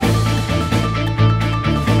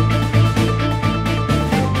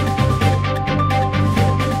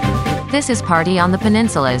This is Party on the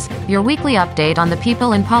Peninsulas, your weekly update on the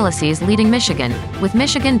people and policies leading Michigan, with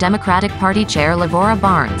Michigan Democratic Party Chair Lavora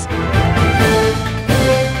Barnes.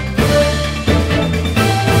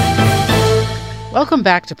 Welcome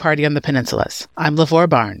back to Party on the Peninsulas. I'm Lavora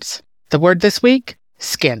Barnes. The word this week,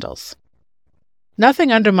 scandals.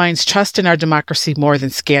 Nothing undermines trust in our democracy more than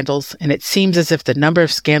scandals, and it seems as if the number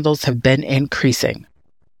of scandals have been increasing.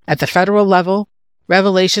 At the federal level,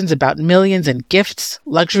 revelations about millions in gifts,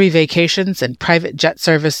 luxury vacations, and private jet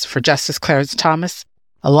service for Justice Clarence Thomas,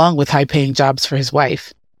 along with high-paying jobs for his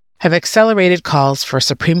wife, have accelerated calls for a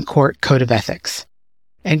Supreme Court code of ethics.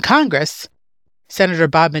 In Congress, Senator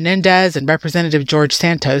Bob Menendez and Representative George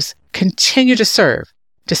Santos continue to serve,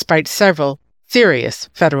 despite several serious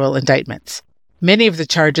federal indictments, many of the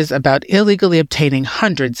charges about illegally obtaining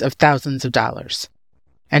hundreds of thousands of dollars.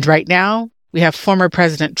 And right now, we have former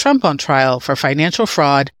President Trump on trial for financial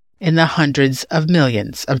fraud in the hundreds of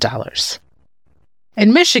millions of dollars.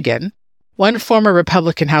 In Michigan, one former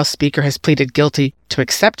Republican House Speaker has pleaded guilty to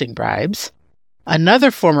accepting bribes.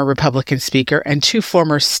 Another former Republican Speaker and two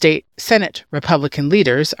former state Senate Republican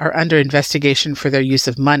leaders are under investigation for their use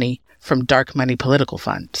of money from dark money political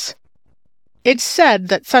funds. It's said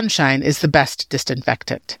that sunshine is the best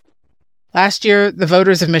disinfectant. Last year, the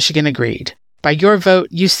voters of Michigan agreed. By your vote,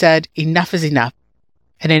 you said enough is enough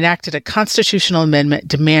and enacted a constitutional amendment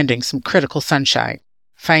demanding some critical sunshine,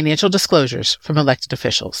 financial disclosures from elected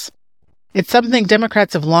officials. It's something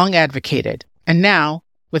Democrats have long advocated, and now,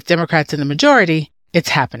 with Democrats in the majority, it's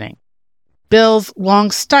happening. Bills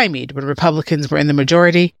long stymied when Republicans were in the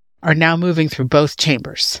majority are now moving through both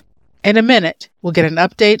chambers. In a minute, we'll get an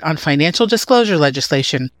update on financial disclosure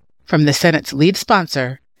legislation from the Senate's lead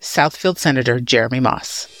sponsor, Southfield Senator Jeremy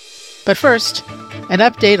Moss. But first, an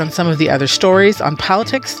update on some of the other stories on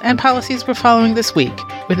politics and policies we're following this week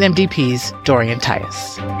with MDP's Dorian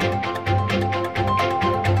Tyus.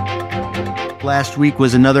 Last week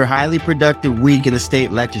was another highly productive week in the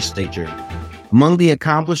state legislature. Among the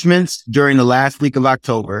accomplishments during the last week of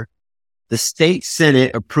October, the state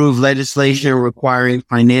Senate approved legislation requiring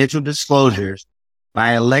financial disclosures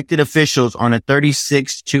by elected officials on a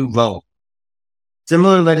 36-2 vote.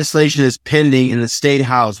 Similar legislation is pending in the state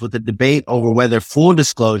house with a debate over whether full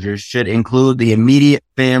disclosures should include the immediate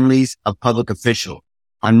families of public officials.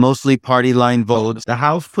 On mostly party line votes, the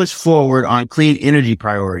House pushed forward on clean energy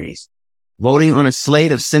priorities, voting on a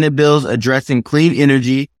slate of Senate bills addressing clean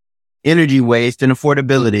energy waste, and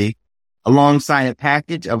affordability, alongside a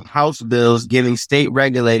package of House bills giving state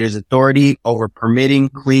regulators authority over permitting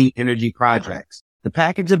clean energy projects. The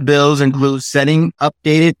package of bills includes setting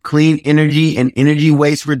updated clean energy and energy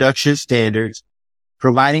waste reduction standards,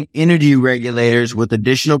 providing energy regulators with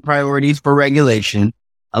additional priorities for regulation,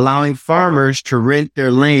 allowing farmers to rent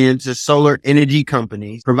their land to solar energy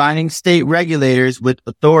companies, providing state regulators with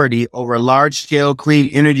authority over large-scale clean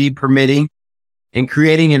energy permitting, and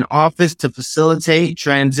creating an office to facilitate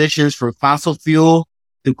transitions from fossil fuel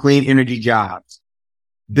to clean energy jobs.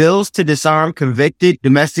 Bills to disarm convicted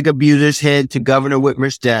domestic abusers head to Governor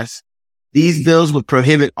Whitmer's desk. These bills would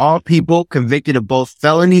prohibit all people convicted of both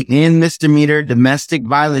felony and misdemeanor domestic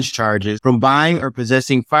violence charges from buying or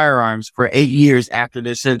possessing firearms for 8 years after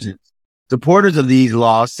their sentence. Supporters of these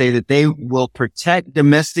laws say that they will protect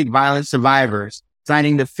domestic violence survivors,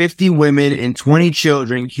 citing the 50 women and 20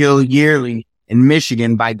 children killed yearly in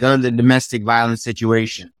Michigan by guns and domestic violence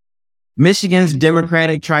situations. Michigan's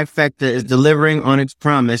Democratic trifecta is delivering on its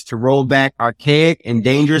promise to roll back archaic and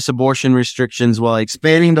dangerous abortion restrictions while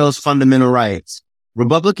expanding those fundamental rights.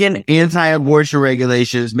 Republican anti-abortion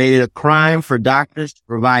regulations made it a crime for doctors to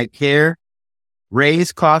provide care,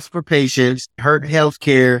 raise costs for patients, hurt health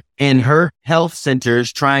care, and hurt health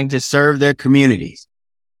centers trying to serve their communities.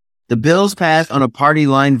 The bills passed on a party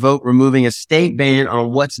line vote removing a state ban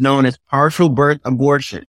on what's known as partial birth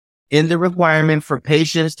abortion, in the requirement for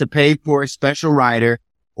patients to pay for a special rider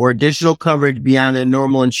or additional coverage beyond their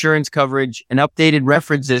normal insurance coverage, and updated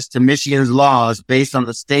references to Michigan's laws based on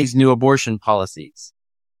the state's new abortion policies.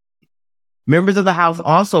 Members of the House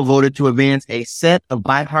also voted to advance a set of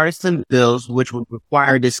bipartisan bills which would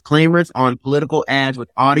require disclaimers on political ads with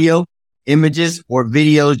audio, images, or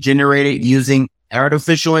videos generated using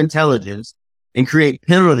artificial intelligence, and create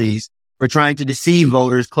penalties for trying to deceive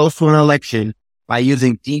voters close to an election by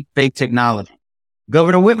using deepfake technology.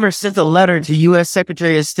 Governor Whitmer sent a letter to U.S.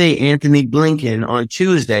 Secretary of State Anthony Blinken on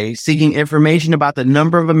Tuesday seeking information about the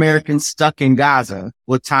number of Americans stuck in Gaza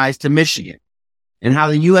with ties to Michigan, and how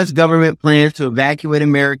the U.S. government plans to evacuate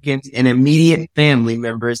Americans and immediate family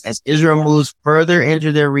members as Israel moves further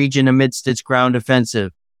into their region amidst its ground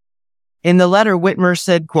offensive. In the letter, Whitmer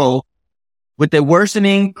said, quote, With the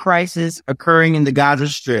worsening crisis occurring in the Gaza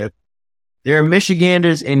Strip, there are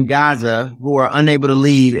Michiganders in Gaza who are unable to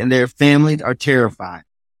leave and their families are terrified.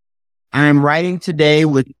 I am writing today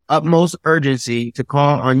with utmost urgency to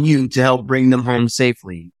call on you to help bring them home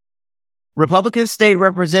safely. Republican State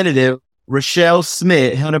Representative Rochelle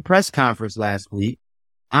Smith held a press conference last week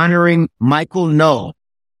honoring Michael Null,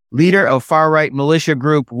 leader of far-right militia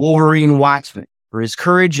group Wolverine Watchmen, for his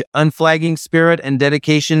courage, unflagging spirit, and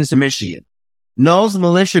dedication to Michigan. Null's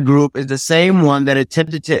militia group is the same one that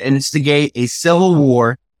attempted to instigate a civil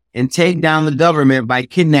war and take down the government by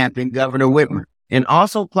kidnapping Governor Whitmer, and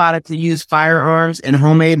also plotted to use firearms and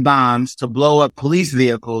homemade bombs to blow up police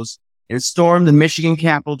vehicles and storm the Michigan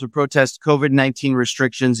Capitol to protest COVID-19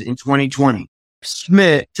 restrictions in 2020.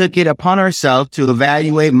 Smith took it upon herself to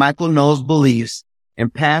evaluate Michael Null's beliefs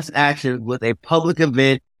and past actions with a public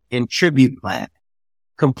event and tribute plan,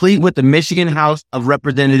 complete with the Michigan House of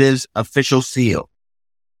Representatives official seal.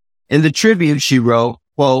 In the tribute, she wrote,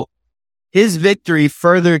 quote, "His victory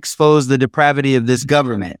further exposed the depravity of this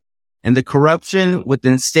government and the corruption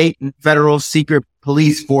within state and federal secret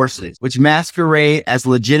police forces, which masquerade as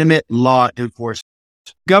legitimate law enforcement."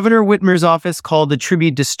 Governor Whitmer's office called the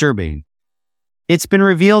tribute disturbing. It's been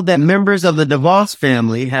revealed that members of the DeVos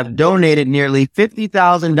family have donated nearly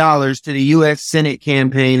 $50,000 to the U.S. Senate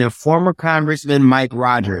campaign of former Congressman Mike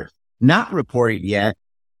Rogers. Not reported yet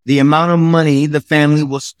the amount of money the family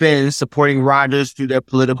will spend supporting Rogers through their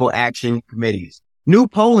political action committees. New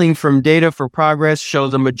polling from Data for Progress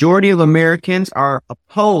shows a majority of Americans are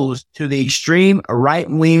opposed to the extreme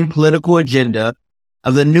right-wing political agenda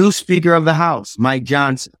of the new Speaker of the House, Mike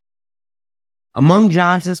Johnson. Among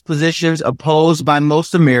Johnson's positions opposed by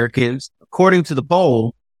most Americans, according to the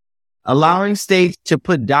poll, allowing states to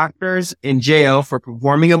put doctors in jail for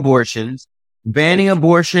performing abortions, banning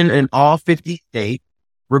abortion in all 50 states,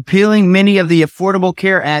 repealing many of the Affordable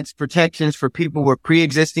Care Act's protections for people with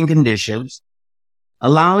pre-existing conditions,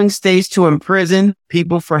 allowing states to imprison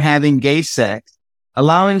people for having gay sex,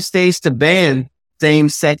 allowing states to ban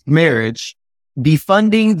same-sex marriage,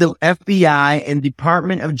 defunding the FBI and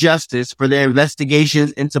Department of Justice for their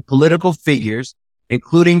investigations into political figures,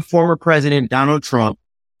 including former President Donald Trump,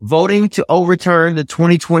 voting to overturn the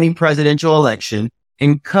 2020 presidential election,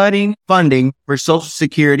 and cutting funding for Social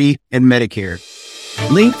Security and Medicare.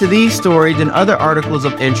 Links to these stories and other articles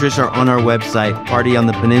of interest are on our website,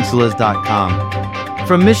 partyonthepeninsulas.com.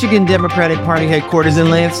 From Michigan Democratic Party headquarters in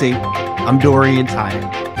Lansing, I'm Dorian Tyler.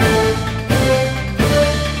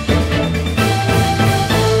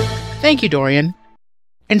 Thank you, Dorian.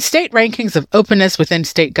 In state rankings of openness within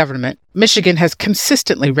state government, Michigan has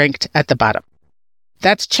consistently ranked at the bottom.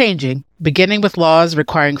 That's changing, beginning with laws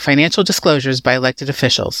requiring financial disclosures by elected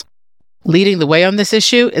officials. Leading the way on this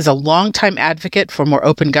issue is a longtime advocate for more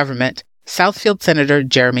open government, Southfield Senator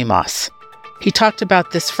Jeremy Moss. He talked about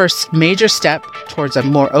this first major step towards a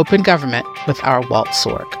more open government with our Walt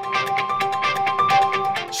Sorg.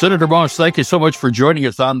 Senator Moss, thank you so much for joining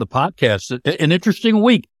us on the podcast. An interesting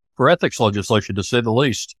week for ethics legislation, to say the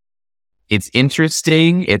least. It's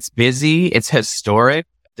interesting. It's busy. It's historic.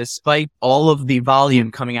 Despite all of the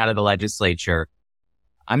volume coming out of the legislature,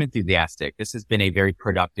 I'm enthusiastic. This has been a very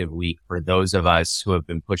productive week for those of us who have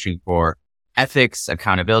been pushing for ethics,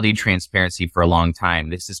 accountability, transparency for a long time.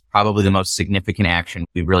 This is probably the most significant action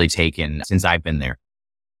we've really taken since I've been there.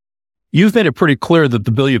 You've made it pretty clear that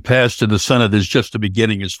the bill you passed in the Senate is just the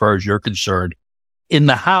beginning as far as you're concerned. In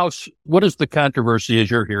the House, what is the controversy as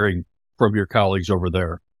you're hearing from your colleagues over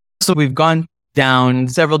there? So we've gone down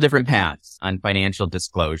several different paths on financial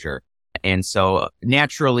disclosure. And so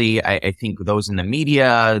naturally, I think those in the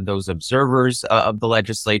media, those observers of the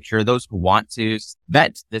legislature, those who want to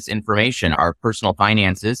vet this information, our personal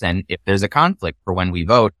finances, and if there's a conflict for when we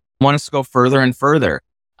vote, want us to go further and further.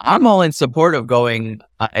 I'm all in support of going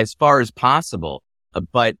as far as possible,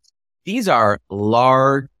 but these are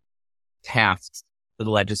large tasks for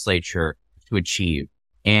the legislature to achieve.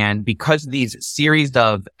 And because these series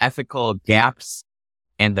of ethical gaps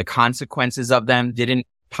and the consequences of them didn't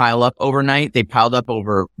pile up overnight, they piled up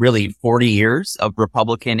over really 40 years of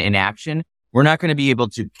Republican inaction. We're not going to be able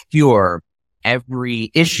to cure every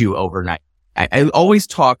issue overnight. I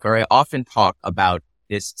often talk about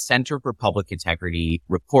this Center for Public Integrity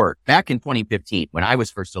report back in 2015, when I was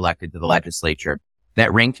first elected to the legislature,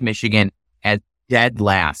 that ranked Michigan as dead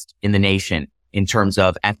last in the nation in terms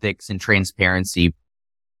of ethics and transparency.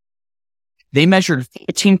 They measured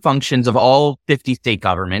 15 functions of all 50 state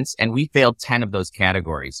governments, and we failed 10 of those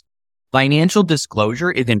categories. Financial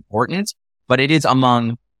disclosure is important, but it is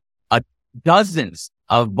among dozens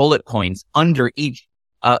of bullet points under each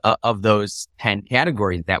of those 10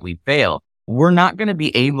 categories that we fail. we're not going to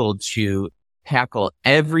be able to tackle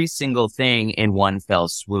every single thing in one fell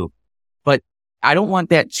swoop. But I don't want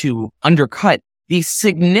that to undercut the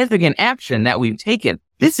significant action that we've taken.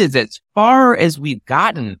 This is as far as we've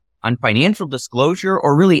gotten on financial disclosure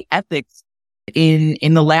or really ethics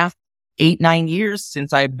in the last 8-9 years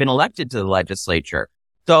since I've been elected to the legislature.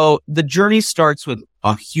 So the journey starts with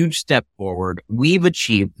a huge step forward. We've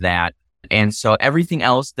achieved that. And so everything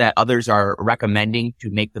else that others are recommending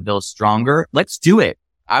to make the bill stronger, let's do it.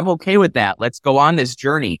 I'm okay with that. Let's go on this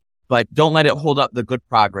journey, but don't let it hold up the good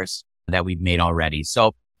progress that we've made already.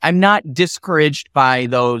 So I'm not discouraged by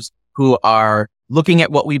those who are looking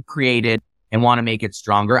at what we've created and want to make it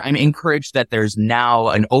stronger. I'm encouraged that there's now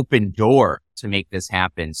an open door to make this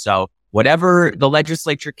happen. So whatever the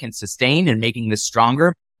legislature can sustain in making this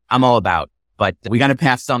stronger, I'm all about. But we got to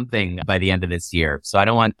pass something by the end of this year. So I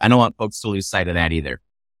don't want folks to lose sight of that either.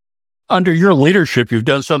 Under your leadership, you've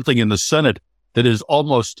done something in the Senate that is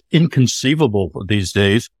almost inconceivable these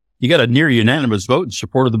days. You got a near unanimous vote in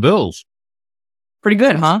support of the bills. Pretty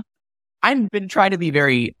good, huh? I've been trying to be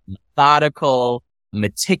very methodical,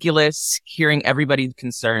 meticulous, hearing everybody's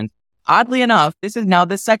concerns. Oddly enough, this is now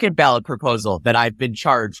the second ballot proposal that I've been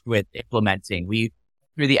charged with implementing. We,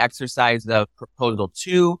 through the exercise of Proposal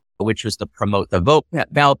 2, which was to promote the vote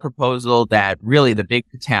ballot proposal, that really the big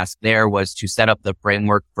task there was to set up the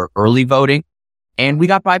framework for early voting. And we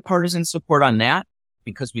got bipartisan support on that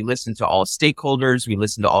because we listened to all stakeholders. We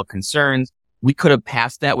listened to all concerns. We could have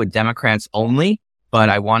passed that with Democrats only, but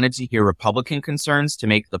I wanted to hear Republican concerns to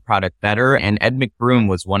make the product better. And Ed McBroom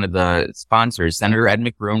was one of the sponsors. Senator Ed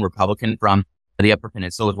McBroom, Republican from the Upper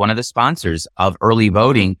Peninsula, was one of the sponsors of early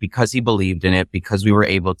voting because he believed in it, because we were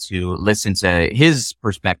able to listen to his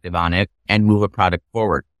perspective on it and move a product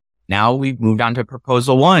forward. Now we've moved on to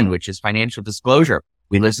Proposal 1, which is financial disclosure.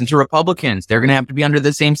 We listened to Republicans. They're going to have to be under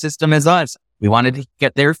the same system as us. We wanted to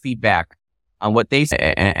get their feedback on what they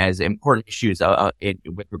say as important issues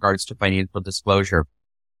with regards to financial disclosure.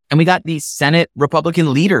 And we got the Senate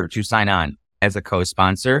Republican leader to sign on as a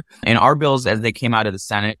co-sponsor. And our bills, as they came out of the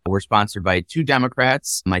Senate, were sponsored by 2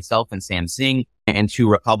 Democrats, myself and Sam Singh, and 2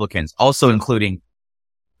 Republicans, also including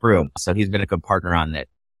Broom. So he's been a good partner on that.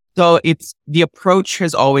 So the approach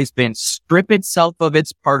has always been strip itself of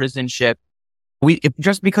its partisanship.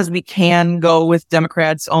 Just because we can go with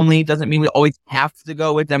Democrats only doesn't mean we always have to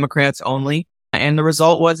go with Democrats only. And the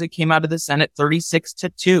result was it came out of the Senate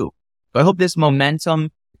 36-2. So I hope this momentum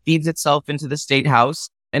feeds itself into the state house.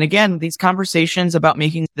 And again, these conversations about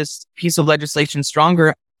making this piece of legislation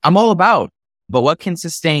stronger, I'm all about. But what can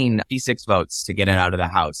sustain 56 votes to get it out of the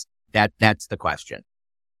House? That's the question.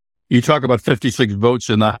 You talk about 56 votes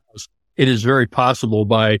in the House. It is very possible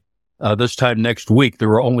by this time next week, there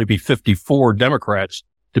will only be 54 Democrats,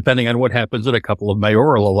 depending on what happens in a couple of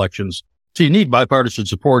mayoral elections. So you need bipartisan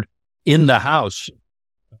support in the House,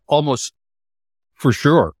 almost for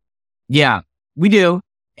sure. Yeah, we do.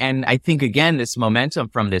 And I think, again, this momentum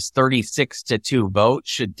from this 36-2 vote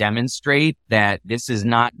should demonstrate that this is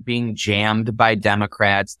not being jammed by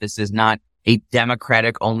Democrats. This is not a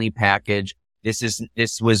Democratic only package. This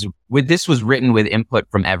was written with input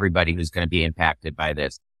from everybody who's going to be impacted by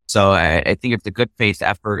this. So I think it's a good faith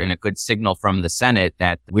effort and a good signal from the Senate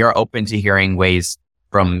that we are open to hearing ways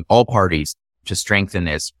from all parties to strengthen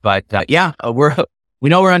this. But we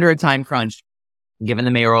know we're under a time crunch given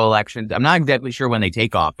the mayoral elections. I'm not exactly sure when they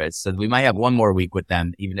take office, so we might have one more week with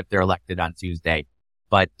them, even if they're elected on Tuesday.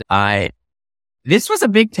 But this was a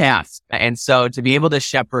big task. And so to be able to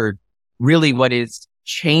shepherd really what is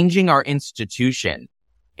changing our institution,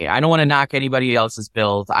 I don't want to knock anybody else's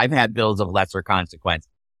bills. I've had bills of lesser consequence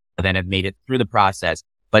that have made it through the process,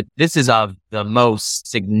 but this is of the most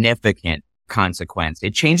significant consequence.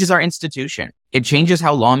 It changes our institution. It changes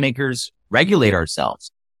how lawmakers regulate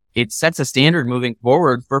ourselves. It sets a standard moving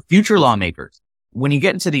forward for future lawmakers. When you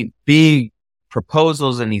get into the big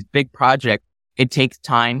proposals and these big projects, it takes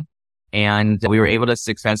time. And we were able to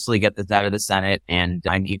successfully get this out of the Senate, and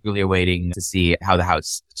I'm eagerly awaiting to see how the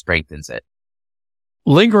House strengthens it.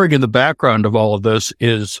 Lingering in the background of all of this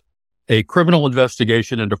is a criminal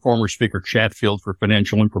investigation into former Speaker Chatfield for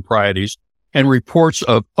financial improprieties and reports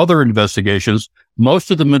of other investigations,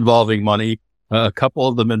 most of them involving money, a couple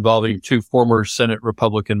of them involving 2 former Senate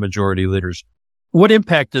Republican majority leaders. What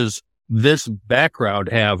impact does this background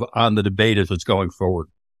have on the debate as it's going forward?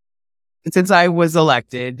 Since I was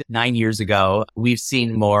elected 9 years ago, we've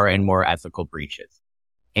seen more and more ethical breaches.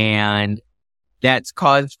 And that's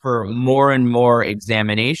caused for more and more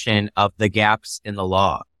examination of the gaps in the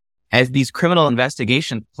law. As these criminal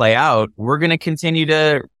investigations play out, we're going to continue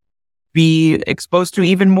to be exposed to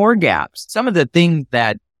even more gaps. Some of the things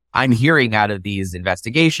that I'm hearing out of these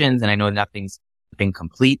investigations, and I know nothing's been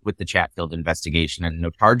complete with the Chatfield investigation and no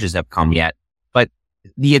charges have come yet, but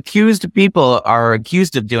the accused people are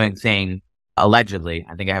accused of doing things, allegedly,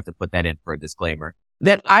 I think I have to put that in for a disclaimer,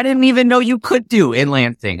 that I didn't even know you could do in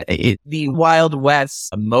Lansing. The Wild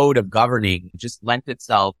West mode of governing just lent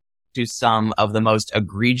itself to some of the most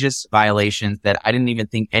egregious violations that I didn't even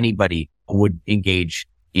think anybody would engage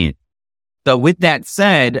in. So with that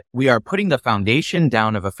said, we are putting the foundation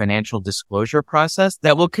down of a financial disclosure process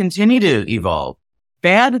that will continue to evolve.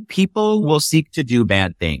 Bad people will seek to do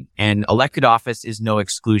bad things, and elected office is no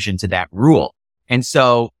exclusion to that rule. And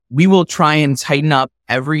so we will try and tighten up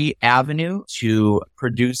every avenue to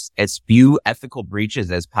produce as few ethical breaches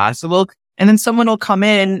as possible. And then someone will come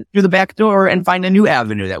in through the back door and find a new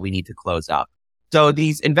avenue that we need to close up. So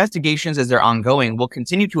these investigations, as they're ongoing, will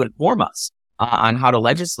continue to inform us on how to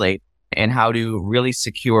legislate and how to really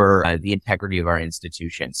secure the integrity of our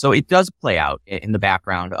institution. So it does play out in the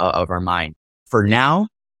background of our mind. For now,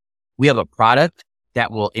 we have a product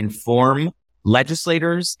that will inform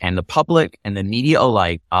legislators and the public and the media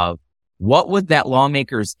alike of what was that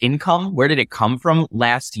lawmaker's income? Where did it come from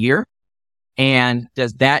last year? And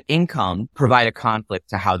does that income provide a conflict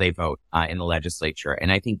to how they vote in the legislature?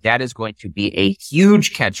 And I think that is going to be a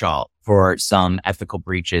huge catch-all for some ethical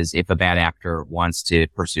breaches if a bad actor wants to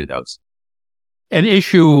pursue those. An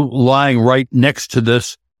issue lying right next to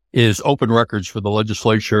this is open records for the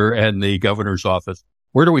legislature and the governor's office.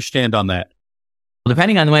 Where do we stand on that? Well,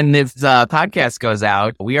 depending on when this podcast goes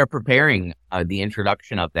out, we are preparing the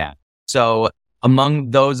introduction of that. So among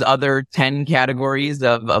those other 10 categories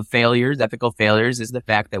of failures, ethical failures, is the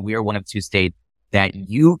fact that we are one of two states that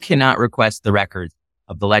you cannot request the records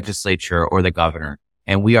of the legislature or the governor.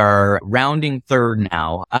 And we are rounding third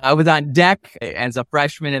now. I was on deck as a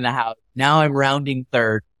freshman in the House. Now I'm rounding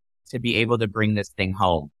third to be able to bring this thing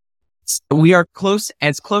home. We are close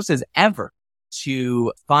as ever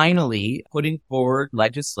to finally putting forward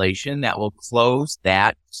legislation that will close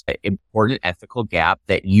that important ethical gap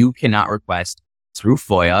that you cannot request through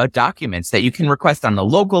FOIA documents that you can request on the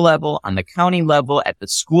local level, on the county level, at the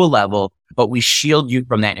school level, but we shield you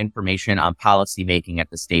from that information on policy making at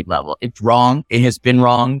the state level. It's wrong. It has been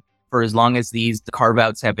wrong for as long as these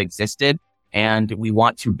carve-outs have existed. And we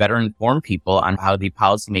want to better inform people on how the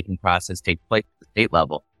policymaking process takes place at the state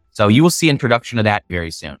level. So you will see introduction of that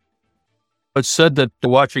very soon. It's said that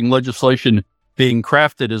watching legislation being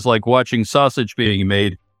crafted is like watching sausage being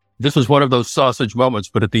made. This is one of those sausage moments,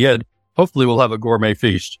 but at the end, hopefully we'll have a gourmet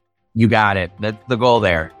feast. You got it. That's the goal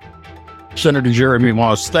there. Senator Jeremy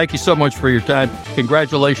Moss, thank you so much for your time.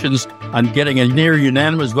 Congratulations on getting a near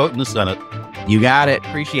unanimous vote in the Senate. You got it.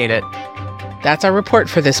 Appreciate it. That's our report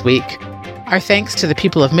for this week. Our thanks to the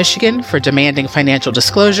people of Michigan for demanding financial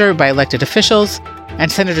disclosure by elected officials,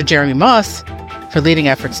 and Senator Jeremy Moss for leading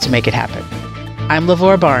efforts to make it happen. I'm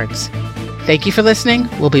LaVore Barnes. Thank you for listening.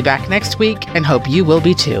 We'll be back next week and hope you will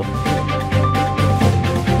be too.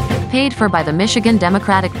 Paid for by the Michigan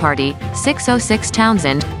Democratic Party, 606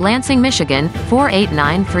 Townsend, Lansing, Michigan,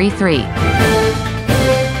 48933.